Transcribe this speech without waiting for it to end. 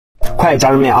快，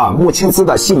家人们啊，木青丝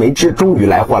的西梅汁终于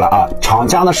来货了啊！厂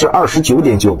家呢是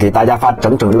29.9给大家发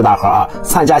整整6大盒啊，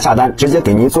参加下单直接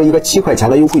给您做一个7块钱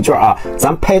的优惠券啊，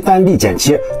咱拍单立减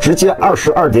7，直接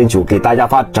22.9给大家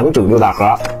发整整6大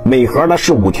盒，每盒呢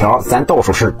是5条，咱到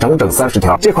手是整整30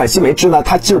条。这款西梅汁呢，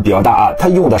它劲儿比较大啊，它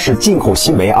用的是进口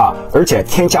西梅啊，而且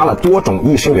添加了多种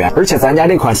益生元，而且咱家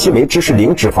这款西梅汁是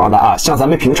零脂肪的啊，像咱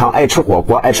们平常爱吃火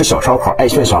锅、爱吃小烧烤、爱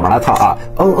炫小麻辣烫啊，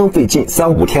费劲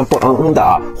3、5天不的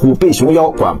啊，虎背熊腰、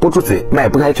管不住嘴、迈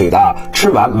不开腿的啊，吃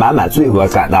完满满罪恶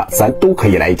感的，咱都可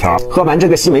以来一条。喝完这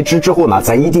个西梅汁之后呢，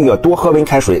咱一定要多喝温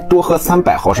开水，多喝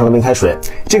300毫升的温开水。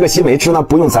这个西梅汁呢，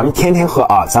不用咱们天天喝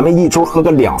啊，咱们一周喝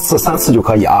个2次、3次就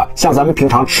可以啊。像咱们平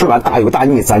常吃完大油大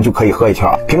腻，咱就可以喝一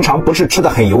条。平常不是吃的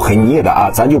很油很腻的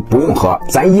啊，咱就不用喝。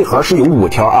咱一盒是有5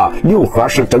条啊，6盒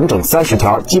是整整30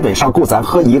条，基本上够咱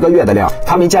喝1个月的量。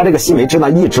他们家这个西梅汁呢，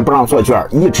一直不让做券，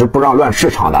一直不让乱市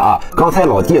场的啊。刚才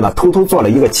老弟呢偷偷做了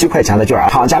一个7块钱的券啊，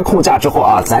厂家控价之后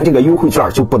啊，咱这个优惠券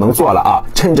就不能做了啊。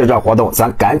趁着这活动，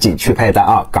咱赶紧去开单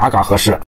啊，嘎嘎合适。